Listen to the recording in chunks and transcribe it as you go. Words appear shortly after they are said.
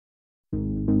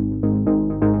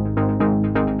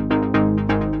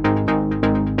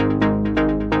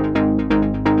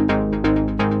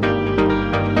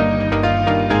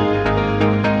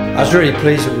was really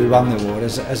pleased that we won the award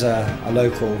as a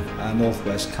local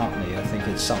Northwest company. I think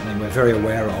it's something we're very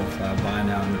aware of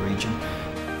Bionow in the region.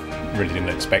 Really didn't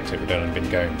expect it. We'd only been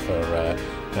going for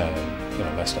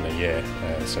less than a year,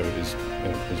 so it was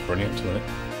brilliant to win it.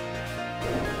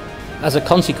 As a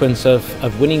consequence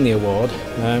of winning the award,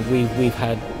 we've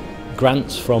had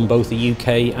grants from both the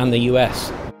UK and the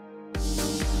US.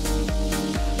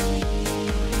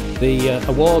 The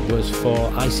award was for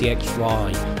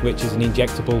ICXY, which is an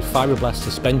injectable fibroblast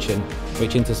suspension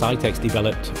which Intercytex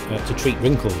developed to treat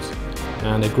wrinkles.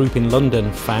 And a group in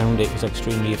London found it was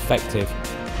extremely effective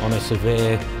on a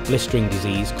severe blistering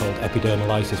disease called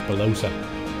epidermolysis bullosa,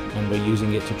 and we're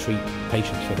using it to treat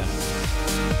patients for that.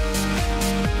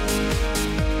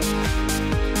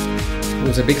 It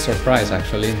was a big surprise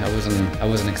actually. I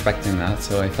wasn't expecting that,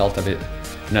 so I felt a bit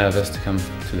nervous to come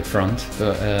to the front,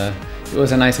 but it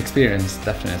was a nice experience,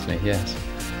 definitely, yes.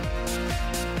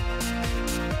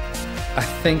 I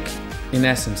think in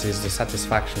essence is the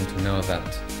satisfaction to know that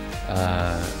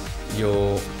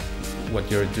what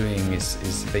you're doing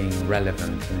is being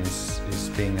relevant and is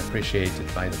being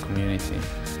appreciated by the community,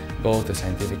 both the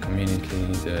scientific community,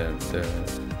 the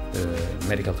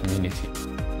medical community.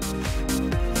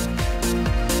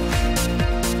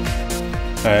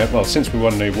 Well, since we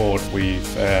won the award,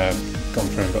 we've gone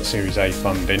through and got Series A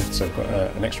funding, so we've got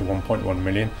an extra 1.1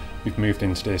 million. We've moved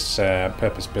into this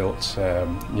purpose-built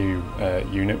new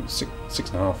unit,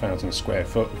 6,500 square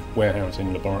foot,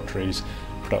 warehousing, laboratories,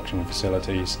 production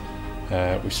facilities.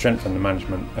 We've strengthened the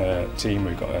management team.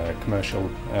 We've got a commercial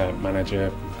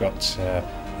manager, we've got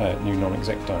new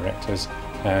non-exec directors,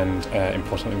 and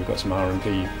importantly we've got some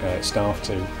R&D staff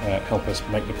to help us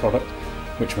make the product,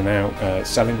 which we're now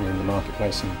selling. We're in the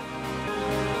marketplace.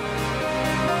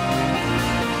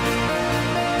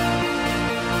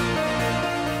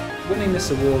 Winning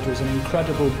this award was an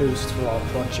incredible boost for our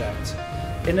project.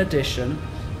 In addition,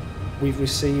 we've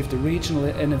received a Regional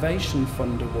Innovation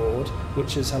Fund Award,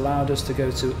 which has allowed us to go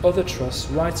to other trusts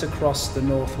right across the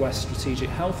Northwest Strategic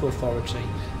Health Authority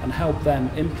and help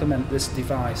them implement this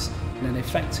device in an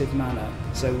effective manner.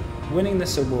 So winning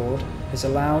this award has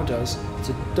allowed us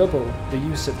to double the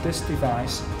use of this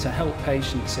device to help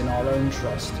patients in our own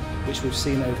trust, which we've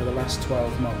seen over the last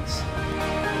 12 months.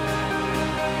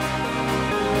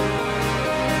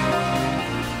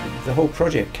 The whole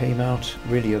project came out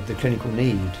really of the clinical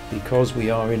need, because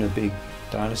we are in a big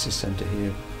dialysis centre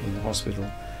here in the hospital,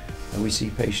 and we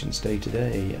see patients day to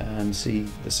day and see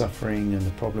the suffering and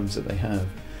the problems that they have.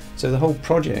 So the whole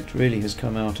project really has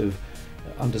come out of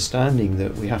understanding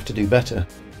that we have to do better.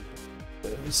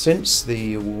 Since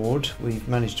the award, we've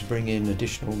managed to bring in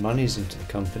additional monies into the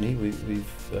company.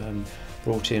 We've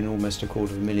brought in almost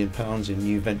 £250,000 in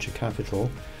new venture capital.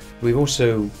 We've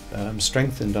also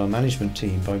strengthened our management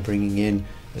team by bringing in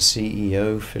a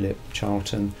CEO, Philip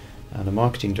Charlton, and a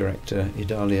marketing director,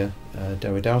 Idalia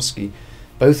Dawidowski.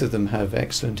 Both of them have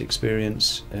excellent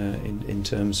experience in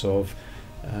terms of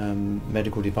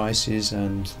medical devices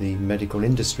and the medical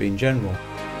industry in general.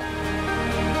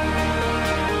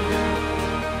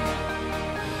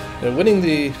 Winning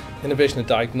the Innovation and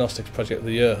Diagnostics Project of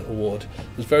the Year award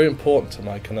was very important to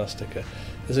Myconostica.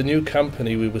 As a new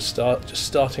company, we were just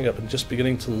starting up and just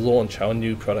beginning to launch our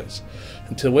new products.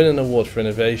 And to win an award for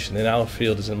innovation in our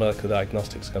field as a medical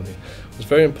diagnostics company was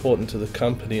very important to the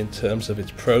company in terms of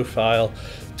its profile,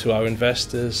 to our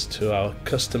investors, to our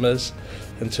customers,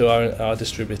 and to our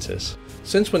distributors.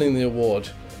 Since winning the award,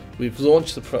 we've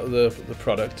launched the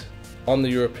product on the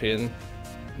European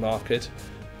market,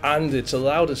 and it's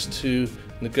allowed us to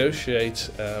negotiate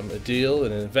a deal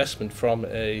and an investment from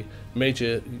a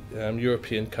major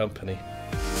European company.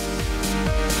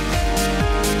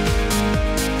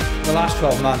 The last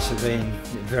 12 months have been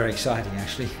very exciting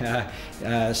actually.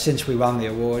 Since we won the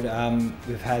award,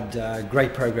 we've had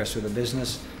great progress with the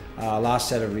business. Last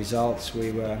set of results,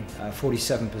 we were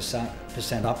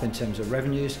 47% up in terms of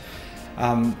revenues.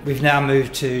 We've now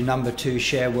moved to number 2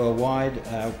 share worldwide.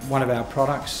 One of our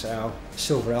products, our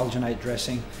silver alginate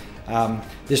dressing.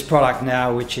 This product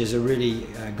now, which is a really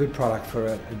good product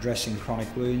for addressing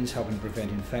chronic wounds, helping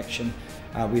prevent infection,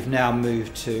 we've now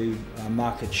moved to a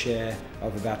market share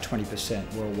of about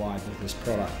 20% worldwide with this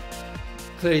product.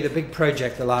 Clearly the big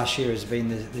project the last year has been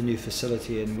the new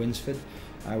facility in Winsford.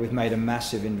 We've made a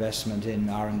massive investment in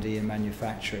R&D and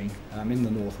manufacturing in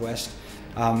the Northwest.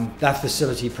 That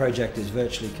facility project is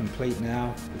virtually complete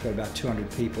now. We've got about 200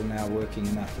 people now working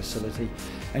in that facility,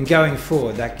 and going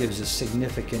forward that gives us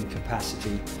significant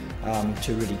capacity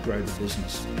to really grow the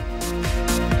business.